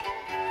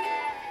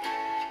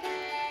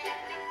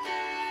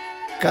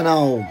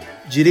Canal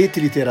Direito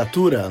e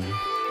Literatura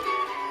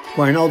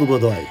com Arnaldo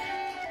Godoy.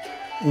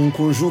 Um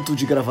conjunto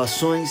de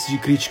gravações de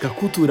crítica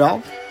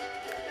cultural,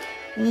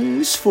 um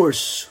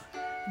esforço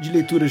de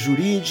leitura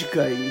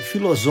jurídica e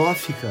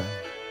filosófica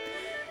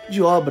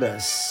de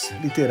obras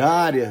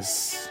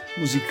literárias,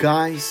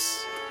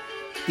 musicais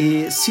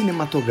e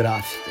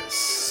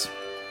cinematográficas.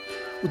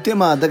 O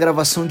tema da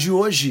gravação de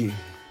hoje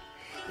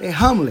é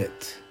Hamlet,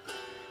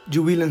 de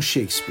William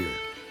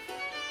Shakespeare.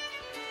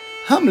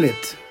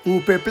 Hamlet, o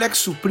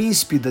perplexo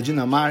príncipe da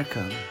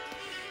Dinamarca,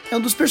 é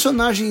um dos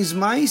personagens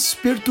mais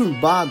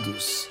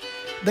perturbados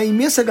da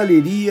imensa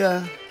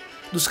galeria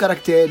dos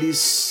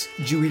caracteres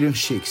de William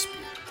Shakespeare.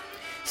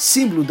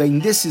 Símbolo da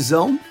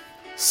indecisão,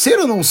 ser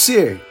ou não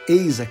ser,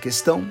 eis a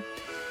questão,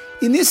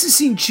 e nesse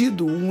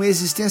sentido um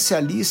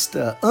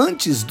existencialista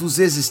antes dos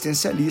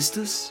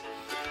existencialistas,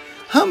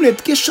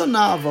 Hamlet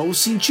questionava o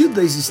sentido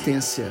da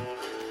existência.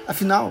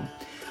 Afinal,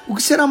 o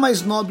que será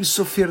mais nobre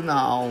sofrer na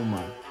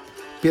alma?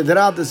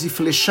 Pedradas e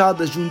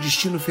flechadas de um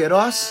destino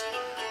feroz,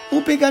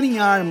 ou pegar em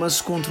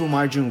armas contra um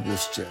mar de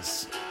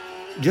angústias?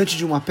 Diante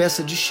de uma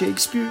peça de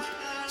Shakespeare,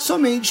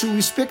 somente o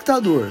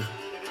espectador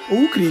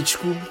ou o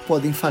crítico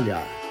podem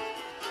falhar.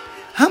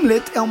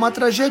 Hamlet é uma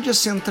tragédia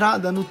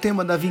centrada no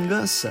tema da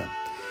vingança.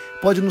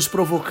 Pode nos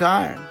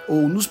provocar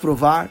ou nos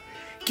provar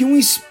que um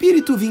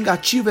espírito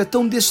vingativo é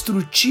tão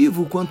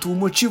destrutivo quanto o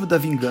motivo da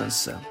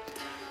vingança.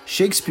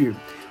 Shakespeare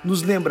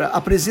nos lembra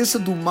a presença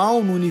do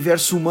mal no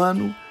universo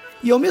humano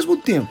e, ao mesmo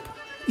tempo,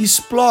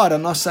 explora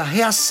nossa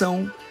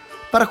reação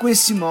para com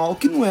esse mal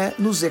que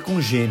nos é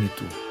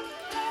congênito.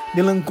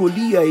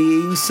 Melancolia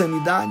e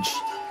insanidade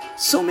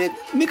são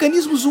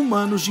mecanismos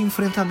humanos de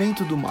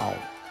enfrentamento do mal.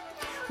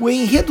 O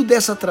enredo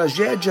dessa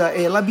tragédia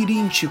é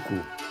labiríntico.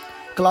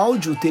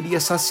 Cláudio teria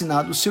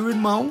assassinado seu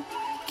irmão,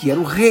 que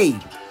era o rei,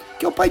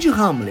 que é o pai de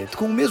Hamlet,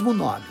 com o mesmo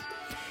nome,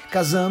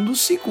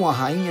 casando-se com a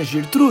rainha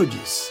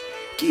Gertrudes,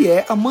 que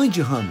é a mãe de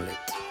Hamlet.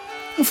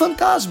 Um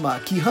fantasma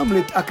que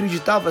Hamlet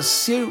acreditava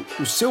ser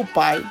o seu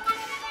pai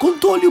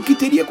contou-lhe o que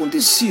teria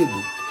acontecido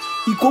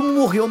e como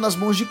morreu nas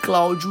mãos de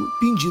Cláudio,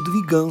 pedindo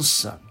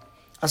vingança.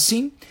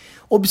 Assim,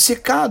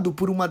 obcecado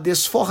por uma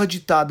desforra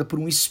ditada por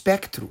um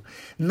espectro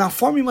na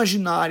forma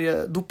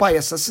imaginária do pai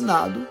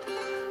assassinado,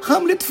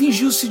 Hamlet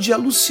fingiu-se de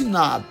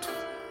alucinado.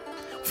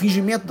 O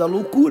fingimento da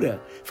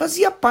loucura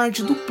fazia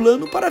parte do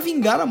plano para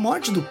vingar a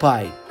morte do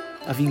pai.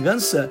 A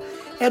vingança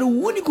era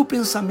o único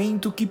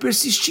pensamento que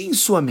persistia em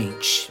sua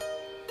mente.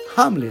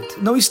 Hamlet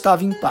não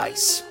estava em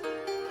paz.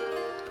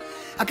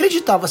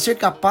 Acreditava ser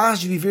capaz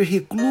de viver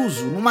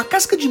recluso numa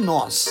casca de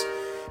noz,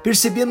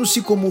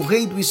 percebendo-se como o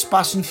rei do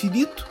espaço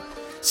infinito,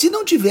 se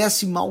não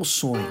tivesse maus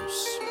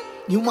sonhos.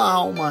 E uma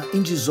alma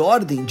em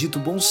desordem, dito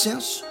bom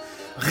senso,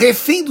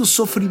 refém do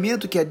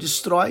sofrimento que a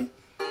destrói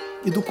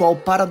e do qual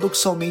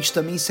paradoxalmente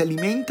também se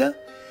alimenta,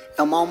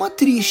 é uma alma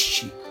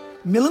triste,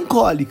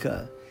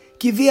 melancólica,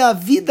 que vê a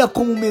vida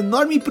como uma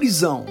enorme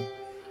prisão,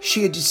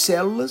 cheia de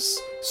células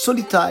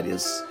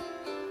solitárias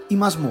e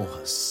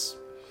masmorras.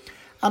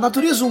 A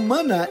natureza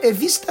humana é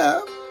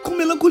vista com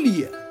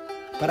melancolia.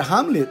 Para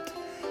Hamlet,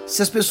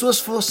 se as pessoas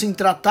fossem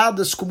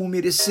tratadas como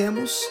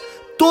merecemos,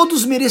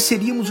 todos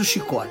mereceríamos o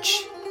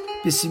chicote.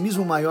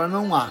 Pessimismo maior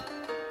não há.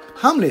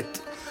 Hamlet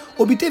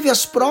obteve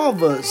as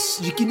provas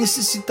de que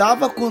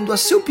necessitava quando, a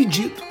seu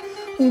pedido,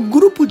 um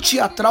grupo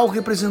teatral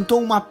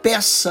representou uma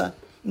peça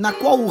na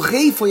qual o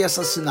rei foi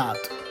assassinado,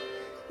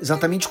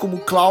 exatamente como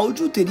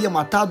Cláudio teria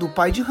matado o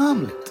pai de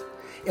Hamlet.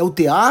 É o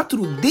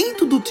teatro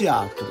dentro do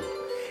teatro.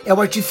 É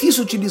o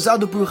artifício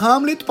utilizado por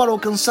Hamlet para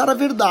alcançar a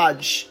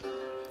verdade.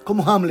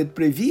 Como Hamlet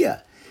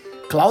previa,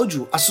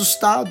 Cláudio,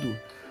 assustado,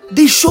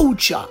 deixou o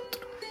teatro.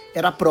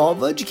 Era a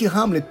prova de que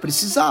Hamlet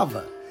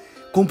precisava.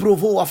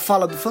 Comprovou a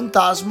fala do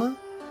fantasma,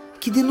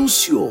 que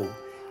denunciou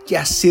que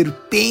a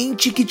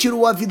serpente que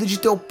tirou a vida de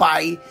teu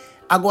pai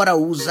agora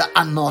usa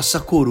a nossa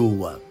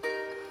coroa.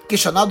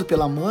 Questionado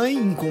pela mãe,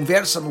 em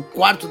conversa no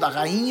quarto da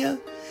rainha,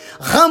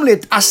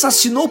 Hamlet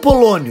assassinou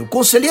Polônio,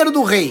 conselheiro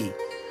do rei,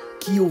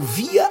 que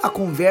ouvia a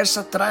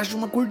conversa atrás de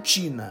uma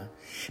cortina.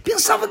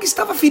 Pensava que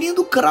estava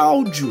ferindo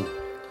Cláudio.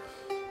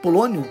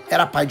 Polônio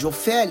era pai de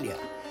Ofélia,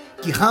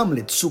 que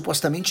Hamlet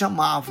supostamente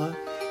amava,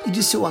 e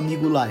de seu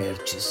amigo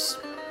Laertes.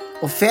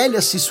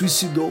 Ofélia se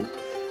suicidou,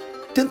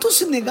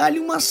 tentou-se negar-lhe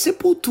uma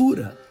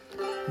sepultura.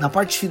 Na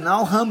parte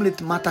final,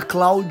 Hamlet mata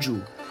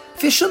Cláudio,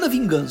 fechando a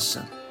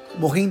vingança,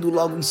 morrendo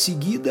logo em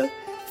seguida,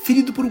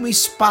 ferido por uma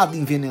espada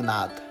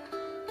envenenada.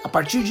 A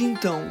partir de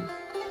então,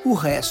 o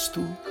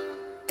resto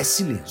é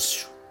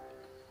silêncio.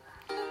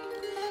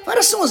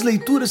 Várias são as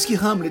leituras que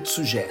Hamlet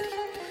sugere.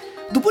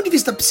 Do ponto de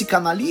vista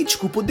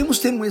psicanalítico, podemos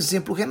ter um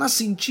exemplo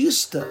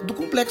renascentista do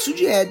complexo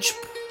de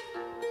Édipo.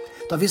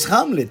 Talvez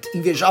Hamlet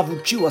invejava o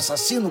tio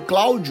assassino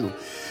Cláudio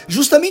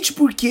justamente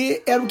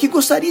porque era o que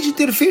gostaria de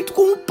ter feito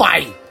com o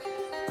pai,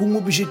 com o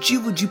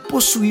objetivo de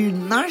possuir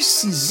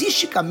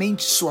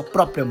narcisisticamente sua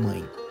própria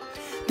mãe.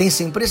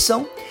 Tem-se a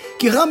impressão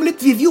que Hamlet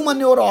vivia uma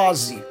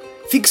neurose,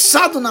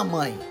 fixado na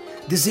mãe,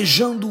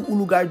 desejando o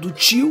lugar do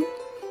tio,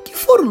 que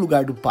for o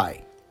lugar do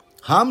pai.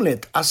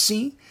 Hamlet,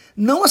 assim,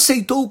 não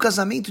aceitou o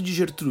casamento de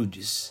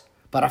Gertrudes.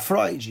 Para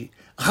Freud,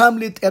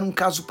 Hamlet era um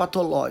caso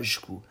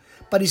patológico,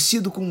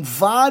 parecido com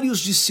vários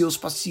de seus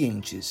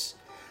pacientes.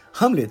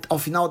 Hamlet, ao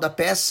final da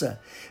peça,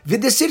 vê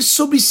descer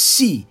sobre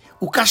si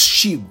o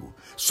castigo,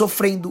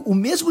 sofrendo o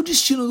mesmo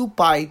destino do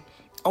pai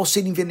ao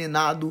ser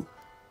envenenado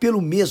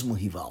pelo mesmo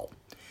rival.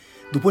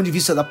 Do ponto de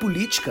vista da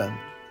política,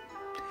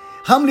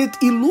 Hamlet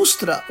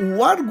ilustra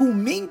o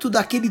argumento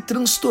daquele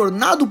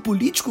transtornado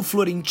político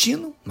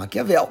florentino,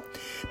 Maquiavel,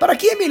 para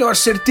que é melhor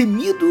ser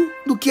temido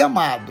do que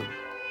amado.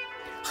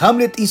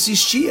 Hamlet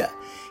insistia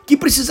que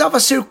precisava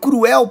ser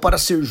cruel para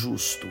ser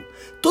justo.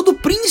 Todo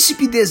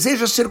príncipe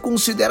deseja ser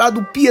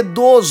considerado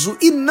piedoso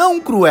e não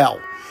cruel.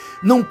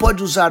 Não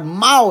pode usar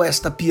mal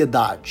esta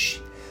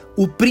piedade.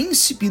 O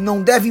príncipe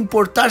não deve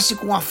importar-se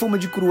com a fama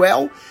de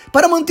cruel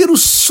para manter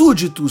os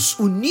súditos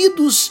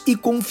unidos e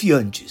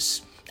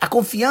confiantes. A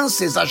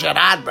confiança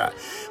exagerada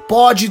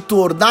pode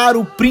tornar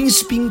o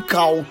príncipe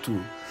incauto,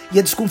 e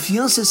a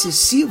desconfiança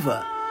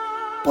excessiva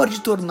pode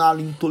torná-lo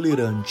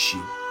intolerante.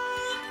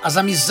 As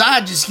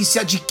amizades que se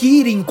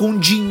adquirem com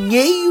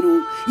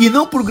dinheiro e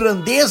não por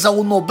grandeza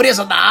ou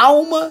nobreza da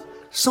alma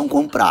são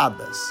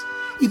compradas,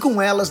 e com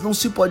elas não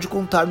se pode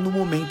contar no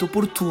momento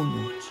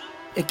oportuno.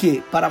 É que,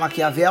 para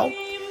Maquiavel,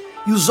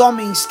 e os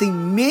homens têm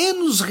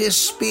menos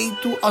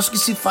respeito aos que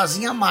se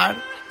fazem amar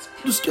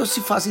dos que aos que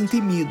se fazem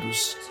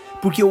temidos,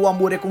 porque o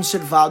amor é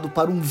conservado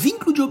para um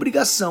vínculo de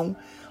obrigação,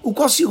 o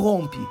qual se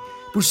rompe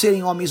por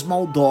serem homens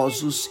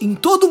maldosos em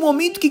todo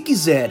momento que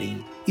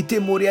quiserem, e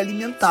temor é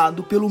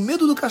alimentado pelo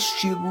medo do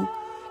castigo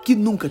que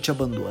nunca te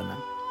abandona.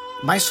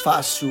 Mais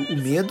fácil o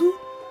medo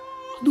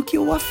do que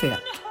o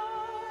afeto.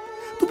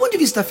 Do ponto de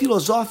vista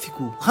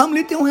filosófico,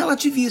 Hamlet é um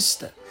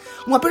relativista,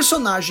 uma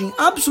personagem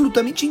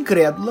absolutamente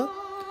incrédula,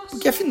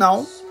 porque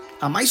afinal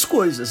há mais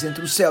coisas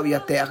entre o céu e a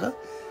terra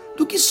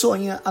do que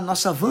sonha a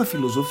nossa vã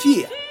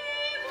filosofia.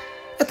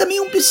 É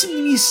também um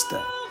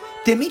pessimista,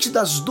 temente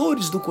das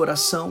dores do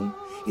coração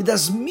e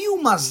das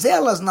mil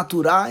mazelas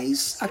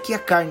naturais a que a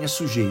carne é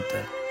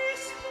sujeita.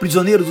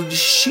 Prisioneiro do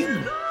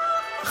destino,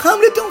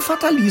 Hamlet é um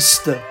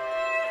fatalista.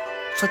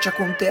 Só te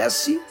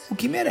acontece o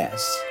que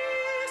merece.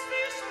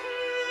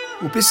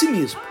 O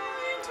pessimismo,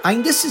 a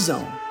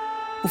indecisão,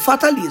 o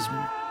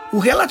fatalismo, o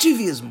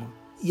relativismo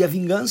e a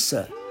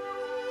vingança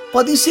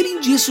podem ser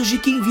indícios de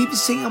quem vive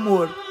sem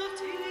amor,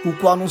 o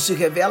qual não se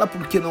revela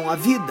porque não há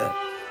vida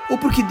ou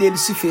porque dele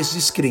se fez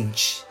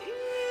descrente.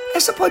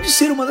 Essa pode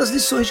ser uma das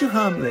lições de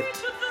Hamlet,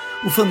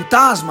 o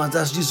fantasma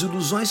das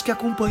desilusões que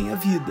acompanha a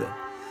vida.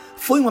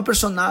 Foi uma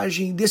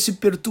personagem desse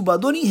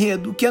perturbador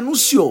enredo que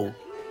anunciou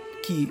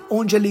que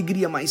onde a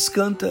alegria mais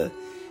canta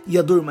e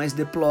a dor mais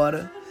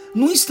deplora,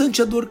 num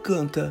instante a dor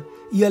canta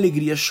e a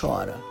alegria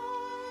chora.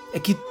 É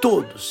que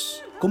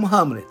todos, como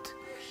Hamlet,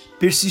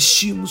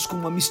 persistimos com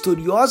uma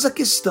misteriosa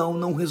questão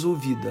não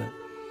resolvida.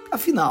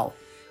 Afinal,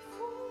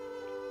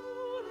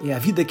 é a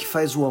vida que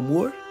faz o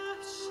amor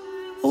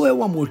ou é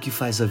o amor que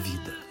faz a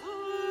vida?